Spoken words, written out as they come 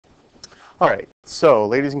All right, so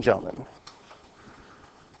ladies and gentlemen,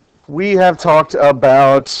 we have talked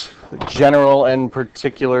about general and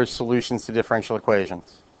particular solutions to differential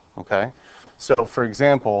equations. Okay, so for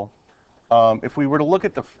example, if we were to look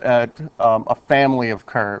at a family of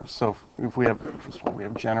curves, so if we have first of all, we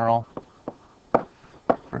have general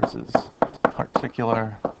versus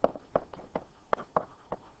particular.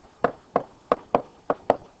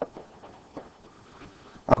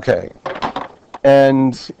 Okay,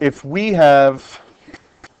 and if we have,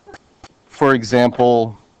 for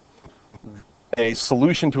example, a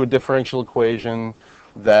solution to a differential equation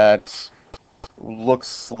that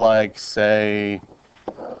looks like, say,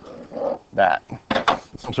 that,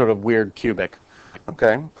 some sort of weird cubic,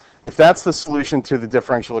 okay? If that's the solution to the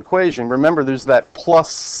differential equation, remember there's that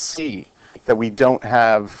plus c that we don't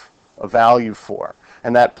have a value for.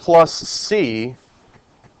 And that plus c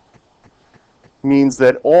means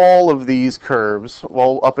that all of these curves,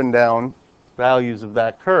 all up and down values of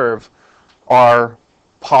that curve, are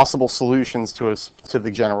possible solutions to the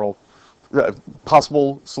general,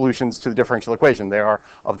 possible solutions to the differential equation. They are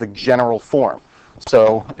of the general form.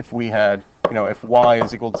 So if we had, if y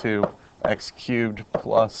is equal to x cubed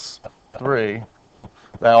plus 3,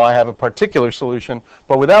 now I have a particular solution,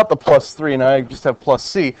 but without the plus 3, and I just have plus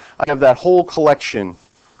c, I have that whole collection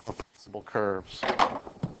of possible curves.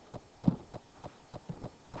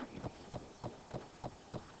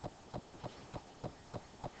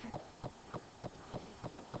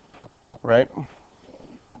 Right?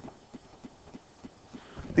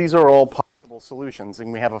 These are all possible solutions,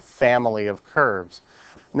 and we have a family of curves.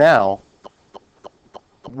 Now,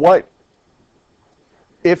 what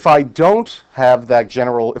if I don't have that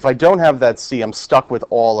general, if I don't have that C, I'm stuck with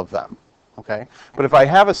all of them, okay? But if I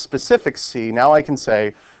have a specific C, now I can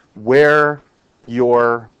say where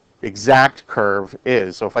your exact curve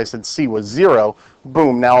is. So if I said C was 0,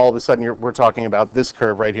 boom, now all of a sudden we're talking about this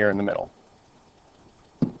curve right here in the middle.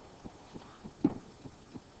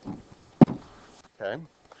 Okay.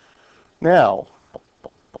 Now,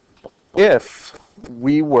 if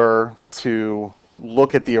we were to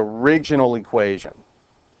look at the original equation,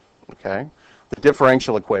 okay, the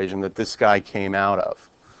differential equation that this guy came out of,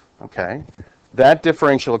 okay, that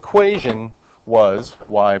differential equation was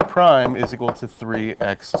y prime is equal to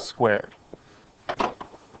 3x squared.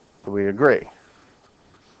 Do we agree?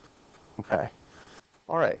 Okay.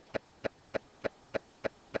 All right.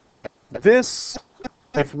 This,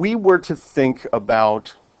 if we were to think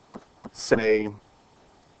about, say,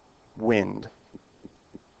 wind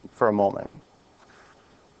for a moment.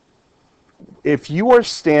 If you are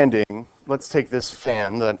standing, let's take this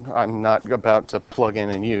fan that I'm not about to plug in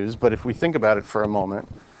and use, but if we think about it for a moment,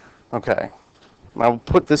 okay, I'll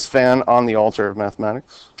put this fan on the altar of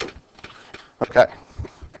mathematics. Okay,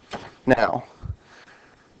 now,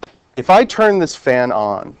 if I turn this fan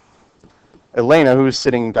on, Elena, who is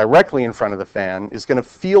sitting directly in front of the fan, is going to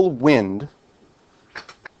feel wind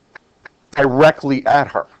directly at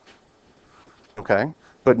her, okay?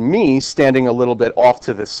 But me, standing a little bit off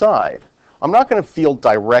to the side, I'm not going to feel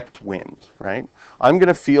direct wind, right? I'm going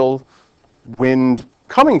to feel wind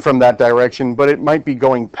coming from that direction, but it might be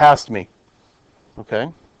going past me,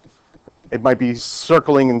 okay? It might be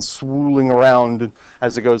circling and swooling around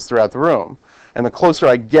as it goes throughout the room. And the closer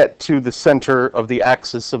I get to the center of the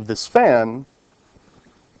axis of this fan,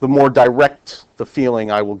 the more direct the feeling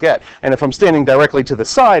I will get. And if I'm standing directly to the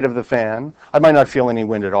side of the fan, I might not feel any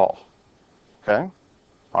wind at all. Okay?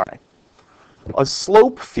 All right. A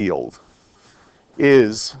slope field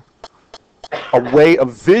is a way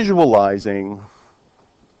of visualizing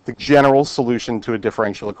the general solution to a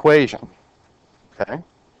differential equation. Okay?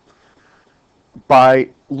 By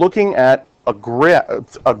looking at a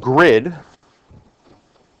grid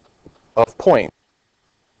of points,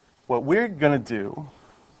 what we're going to do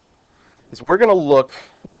is we're going to look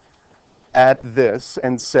at this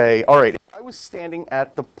and say, all right, if I was standing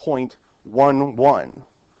at the point 1, 1,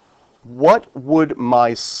 what would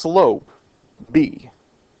my slope be?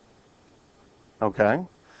 Okay?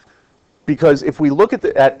 Because if we look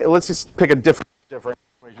at let's just pick a different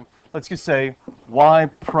equation. Let's just say y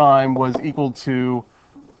prime was equal to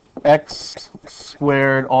x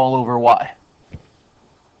squared all over y.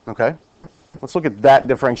 Okay? Let's look at that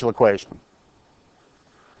differential equation.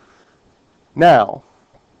 Now,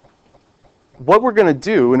 what we're going to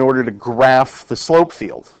do in order to graph the slope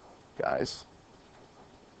field, guys,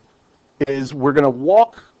 is we're going to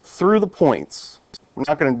walk through the points. We're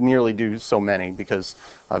not going to nearly do so many because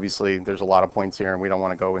obviously there's a lot of points here and we don't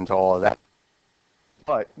want to go into all of that.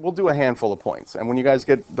 But we'll do a handful of points. And when you guys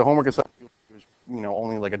get the homework assignment, there's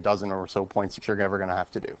only like a dozen or so points that you're ever going to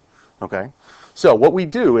have to do. Okay? So what we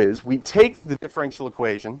do is we take the differential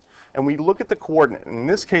equation and we look at the coordinate. And in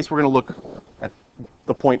this case, we're going to look at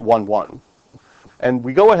the point 1, 1. And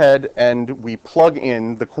we go ahead and we plug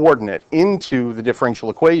in the coordinate into the differential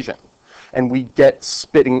equation. And we get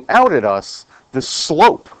spitting out at us the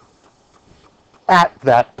slope at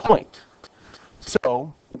that point.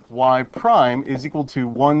 So y prime is equal to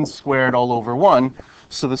 1 squared all over 1.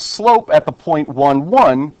 So the slope at the point 1,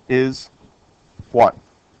 1 is 1.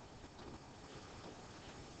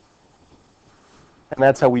 And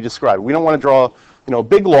that's how we describe it. We don't want to draw, a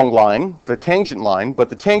big long line, the tangent line, but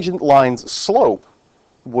the tangent line's slope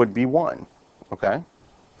would be 1. Okay?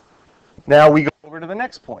 Now we go over to the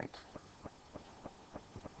next point.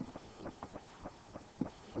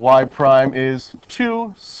 Y prime is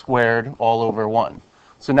 2 squared all over 1.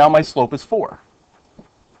 So now my slope is 4.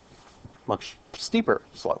 Much steeper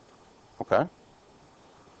slope. Okay?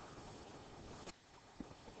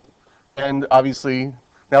 And obviously,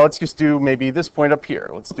 now let's just do maybe this point up here.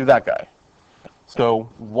 Let's do that guy. So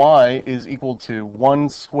y is equal to 1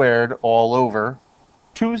 squared all over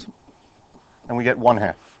 2, and we get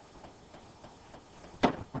 1/2.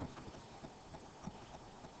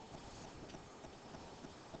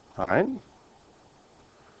 All right.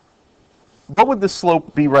 What would the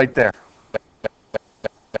slope be right there?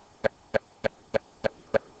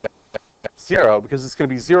 0, because it's going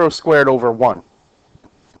to be 0 squared over 1.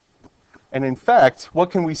 And in fact,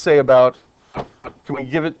 what can we say about, can we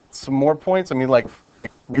give it some more points? I mean, like,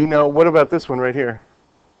 we know, what about this one right here?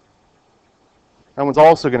 That one's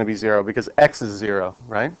also going to be 0 because x is 0,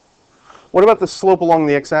 right? What about the slope along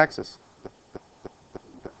the x-axis?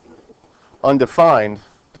 Undefined.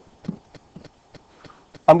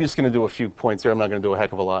 I'm just going to do a few points here. I'm not going to do a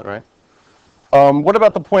heck of a lot, right? What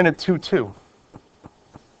about the point at 2, 2?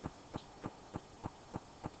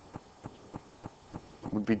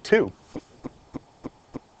 Would be 2.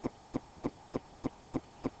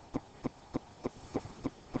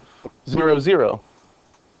 Zero, 0.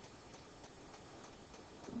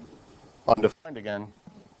 Undefined again.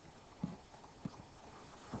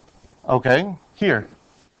 Okay, here.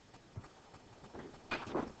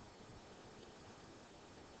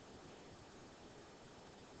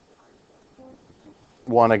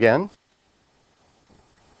 One again.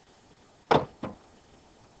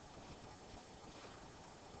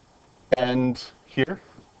 And here.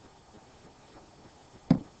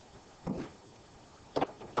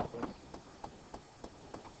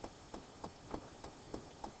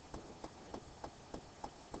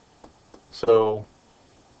 So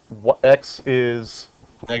x is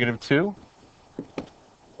 -2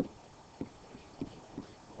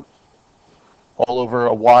 all over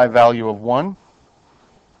a y value of 1.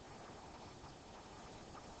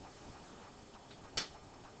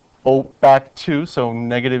 Oh, back 2, so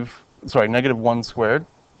 -1 squared.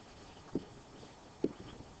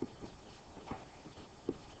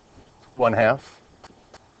 1/2.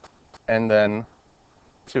 And then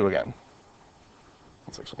 2 again.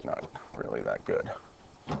 It's actually not really that good.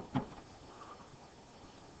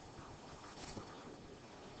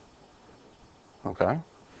 Okay.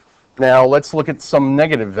 Now let's look at some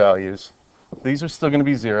negative values. These are still going to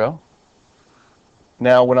be 0.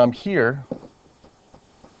 Now when I'm here,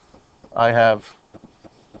 I have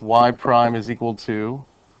y prime is equal to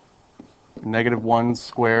 -1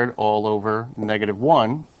 squared all over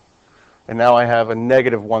 -1. And now I have a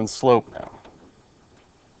 -1 slope now.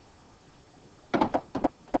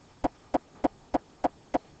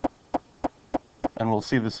 And we'll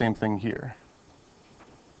see the same thing here.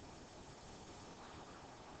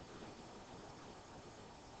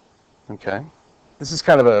 Okay. This is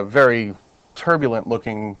kind of a very turbulent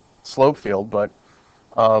looking slope field, but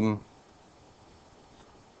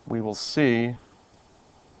we will see.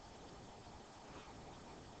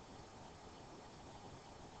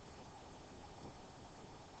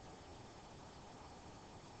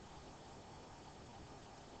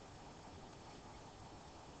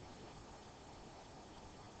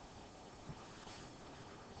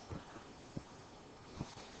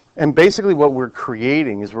 And basically what we're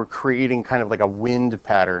creating is we're creating kind of like a wind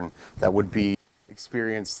pattern that would be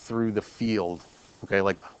experienced through the field. Okay,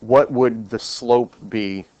 like what would the slope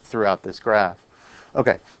be throughout this graph?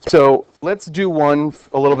 Okay, so let's do one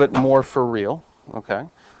a little bit more for real. Okay,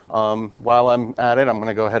 while I'm at it, I'm going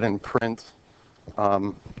to go ahead and print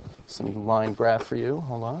some line graph for you.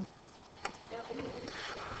 Hold on.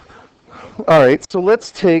 All right, so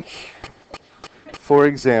let's take, for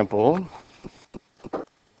example,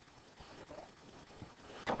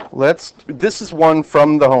 this is one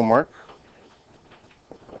from the homework,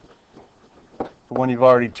 the one you've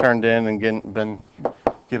already turned in and been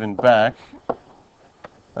given back.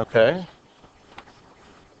 Okay.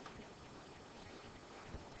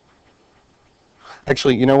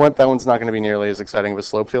 Actually, you know what? That one's not going to be nearly as exciting of a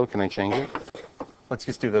slope field. Can I change it? Let's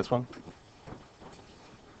just do this one.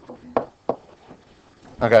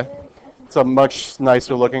 Okay. It's a much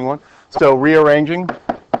nicer looking one. So rearranging.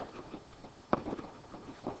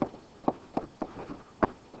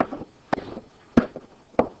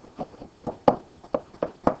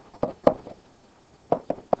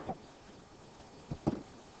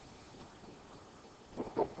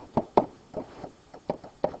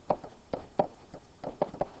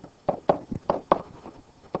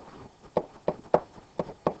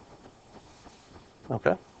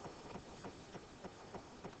 Okay.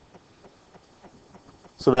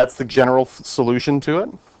 So that's the general solution to it.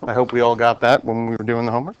 I hope we all got that when we were doing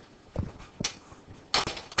the homework.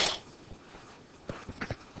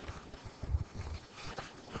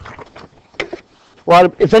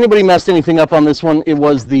 Well, if anybody messed anything up on this one, it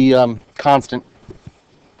was the constant.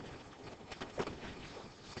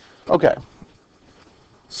 Okay.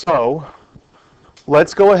 So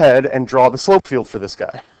let's go ahead and draw the slope field for this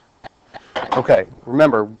guy. Okay,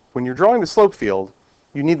 remember, when you're drawing the slope field,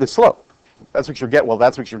 you need the slope. That's what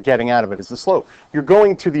that's what you're getting out of it, is the slope. You're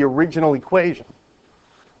going to the original equation.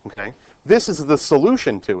 Okay? This is the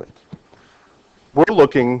solution to it. We're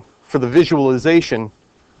looking for the visualization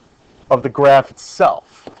of the graph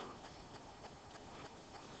itself.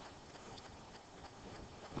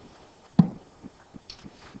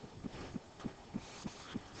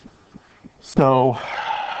 So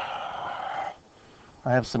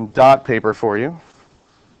I have some dot paper for you.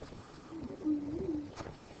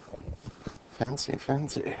 Fancy,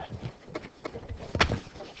 fancy.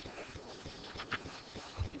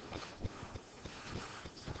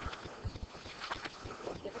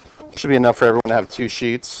 Should be enough for everyone to have 2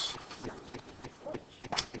 sheets.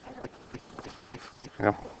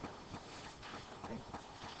 Yeah.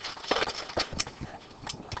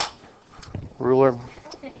 Ruler.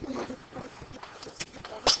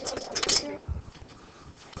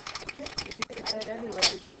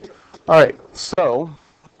 All right, so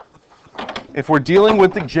if we're dealing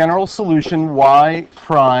with the general solution, y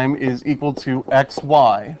prime is equal to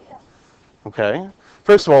xy, okay?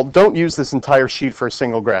 First of all, don't use this entire sheet for a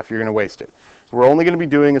single graph. You're going to waste it. We're only going to be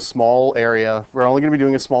doing a small area. We're only going to be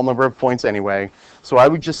doing a small number of points anyway. So I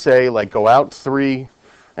would just say, like, go out 3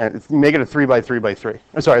 and make it a 3 by 3 by 3.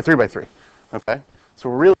 Oh, sorry, 3 by 3. Okay? So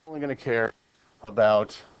we're really only going to care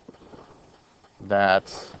about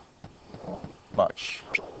that much.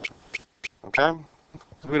 Okay?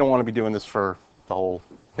 We don't want to be doing this for the whole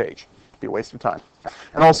page. It'd be a waste of time.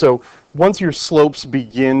 And also, once your slopes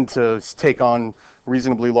begin to take on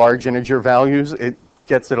reasonably large integer values, it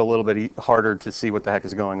gets it a little bit harder to see what the heck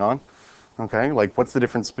is going on. Okay? Like, what's the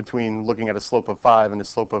difference between looking at a slope of 5 and a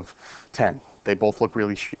slope of 10? They both look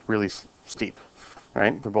really steep,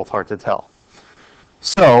 right? They're both hard to tell.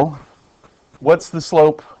 So, what's the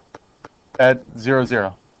slope at 0,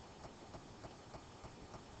 0?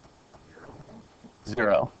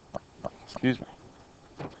 0. Excuse me.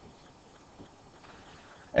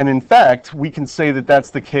 And in fact, we can say that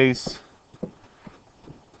that's the case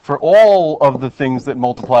for all of the things that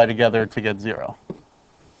multiply together to get 0.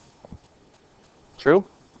 True?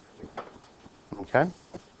 Okay.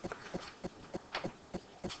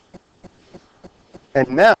 And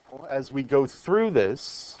now, as we go through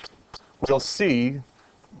this, we'll see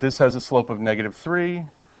this has a slope of -3,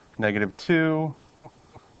 -2,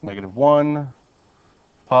 -1,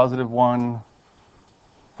 +1,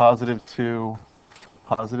 +2,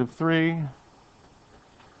 +3,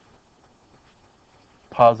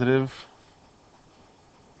 positive,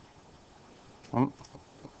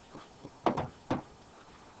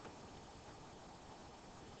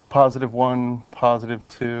 +1,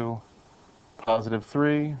 +2,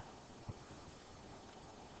 +3,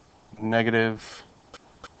 negative,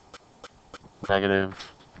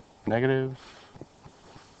 negative, negative,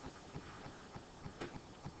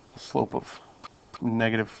 slope of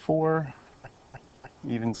 -4,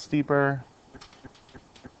 even steeper,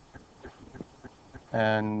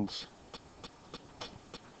 and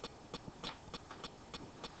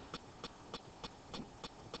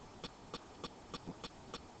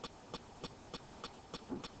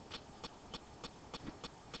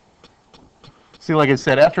see, like I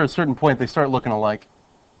said, after a certain point, they start looking alike.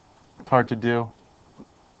 It's hard to do.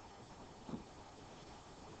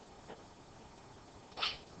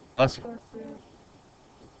 Bless you.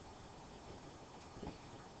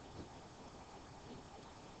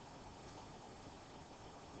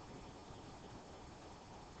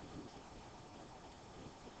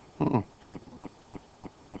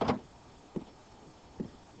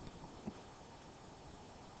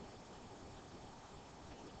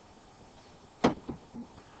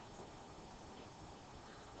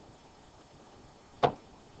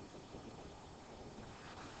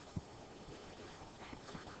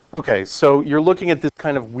 Okay, so you're looking at this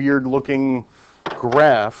kind of weird looking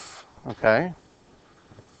graph, okay?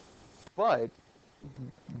 But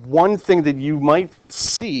one thing that you might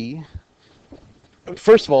see,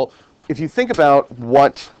 first of all, if you think about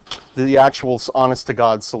what the actual honest to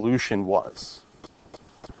God solution was.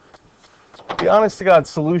 The honest to God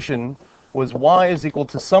solution was y is equal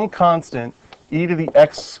to some constant e to the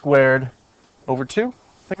x squared over 2, I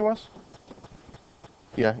think it was.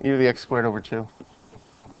 Yeah, e to the x squared over 2.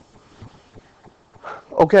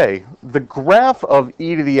 Okay, the graph of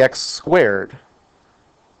e to the x squared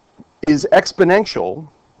is exponential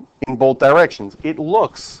in both directions. It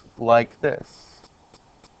looks like this.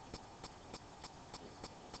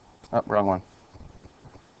 Oh, wrong one.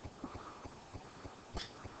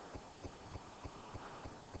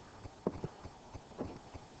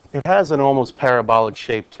 It has an almost parabolic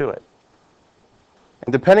shape to it.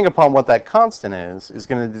 And depending upon what that constant is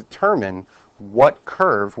going to determine what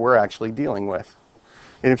curve we're actually dealing with.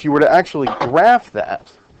 And if you were to actually graph that,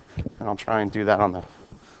 and I'll try and do that on the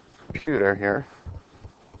computer here.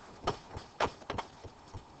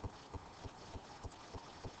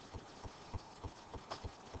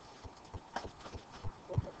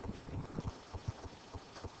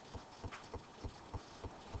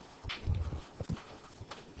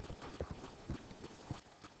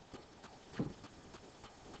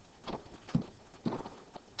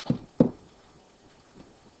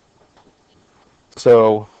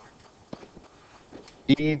 So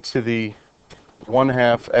e to the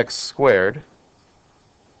 1/2 x squared,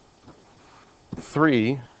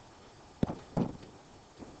 3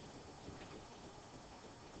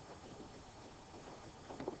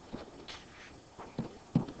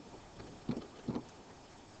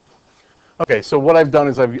 Okay, so what I've done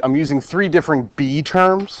is I'm using 3 different b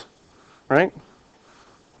terms, right?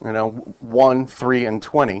 1, 3, and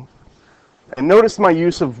 20. And notice my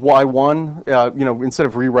use of y1, instead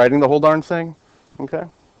of rewriting the whole darn thing, okay?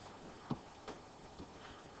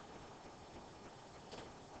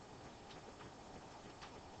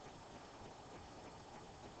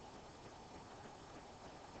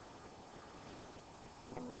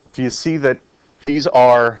 Do you see that these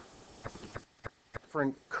are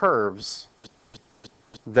different curves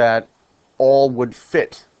that all would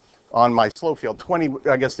fit on my slope field? 20,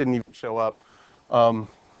 I guess, didn't even show up.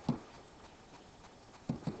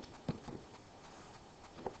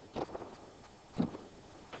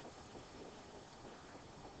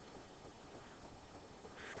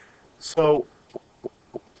 So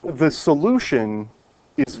the solution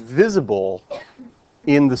is visible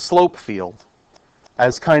in the slope field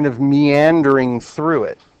as kind of meandering through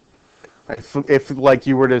it. If like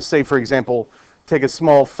you were to say, for example, take a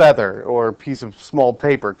small feather or a piece of small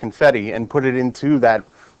paper, confetti, and put it into that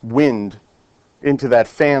wind, into that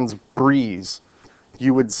fan's breeze,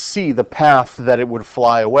 you would see the path that it would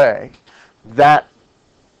fly away. That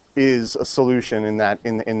is a solution in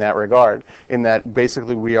that regard. In that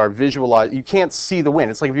basically we are visualizing. You can't see the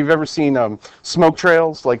wind. It's like if you've ever seen smoke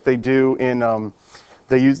trails, like they do in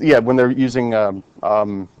when they're using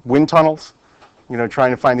wind tunnels.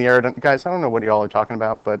 Trying to find the aerodynamic. Guys, I don't know what y'all are talking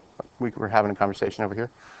about, but we're having a conversation over here.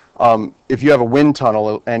 If you have a wind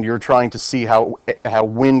tunnel and you're trying to see how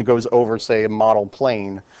wind goes over, say, a model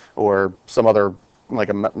plane or some other, like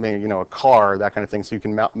a car, that kind of thing, so you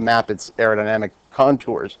can map its aerodynamic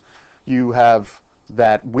contours, you have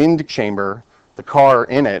that wind chamber, the car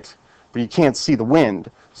in it, but you can't see the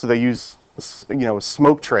wind, so they use a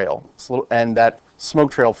smoke trail, and that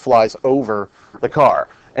smoke trail flies over the car,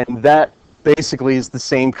 and that basically is the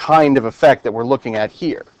same kind of effect that we're looking at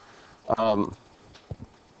here. Come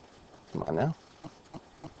on now.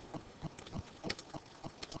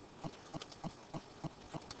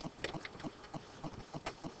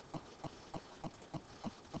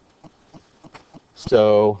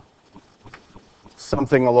 So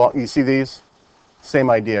something along, you see these? Same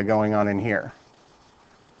idea going on in here,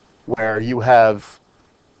 where you have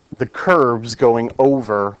the curves going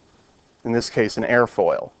over, in this case, an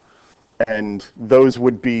airfoil. And those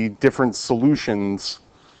would be different solutions,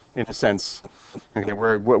 in a sense. Okay,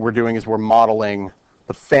 what we're doing is we're modeling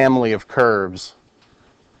the family of curves,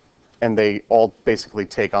 and they all basically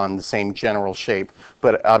take on the same general shape.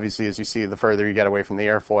 But obviously, as you see, the further you get away from the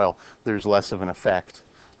airfoil, there's less of an effect.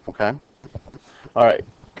 Okay? All right.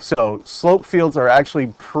 So slope fields are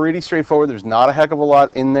actually pretty straightforward. There's not a heck of a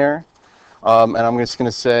lot in there. And I'm just going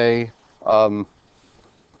to say,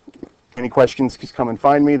 any questions, just come and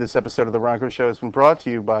find me. This episode of The Ronco Show has been brought to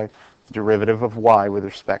you by the derivative of y with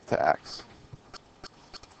respect to x.